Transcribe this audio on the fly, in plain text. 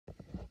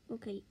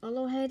Okay,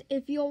 lolhead,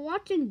 if you're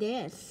watching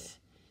this,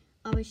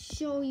 I will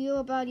show you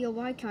about your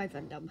archive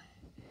fandom.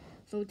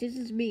 So this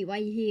is me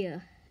right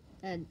here,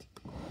 and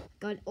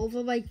got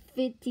over like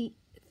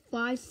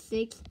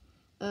 6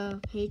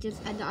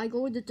 pages, and I'm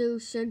going to do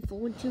Shen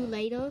 4 and 2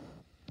 later,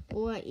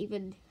 or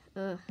even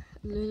a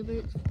little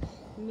bit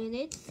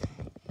minutes.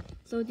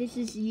 So this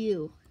is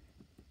you.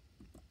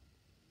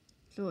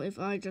 So if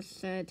I just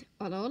said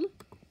all,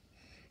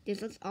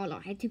 this is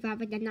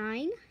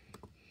lolhead2009,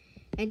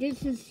 and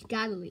this is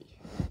gallery.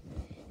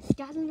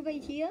 Gallery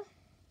right here.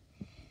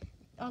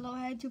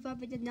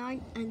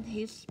 lolhead2009, and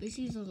his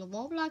species is a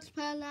Roblox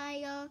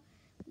player.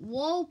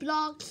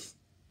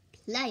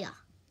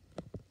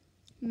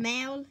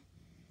 Male.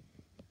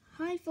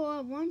 Height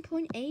for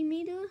 1.8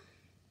 meter.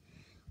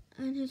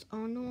 And his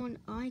unknown,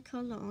 eye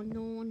color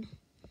unknown.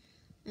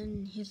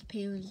 And his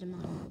appearance in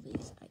my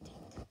movies, I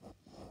think.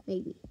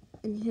 Maybe.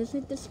 And here's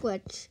the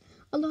sketch.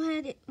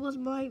 lolhead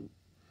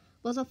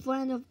was a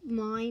friend of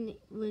mine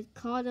with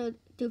Carter,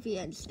 Duffy,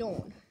 and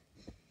Stone.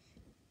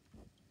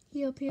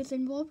 He appears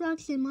in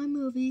Roblox in my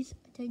movies,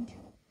 I think.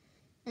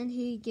 And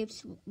he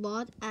gives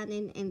Rod,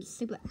 Annan, and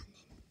Super Annan.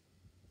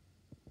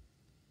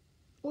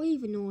 Or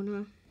even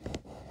Honor.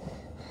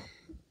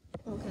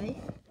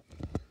 Okay.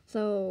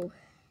 So,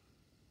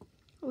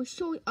 I'll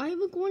show you.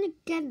 I'm going to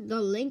get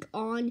the link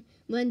on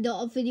when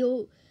the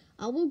video.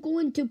 I will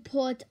going to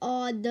put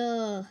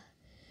the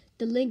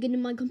link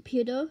in my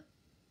computer.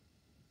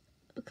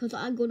 Because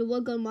I'm going to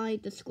work on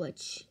the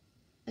Switch.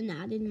 And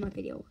add it in my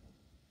video.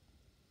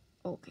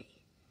 Okay.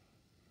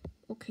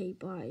 Okay,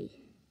 bye.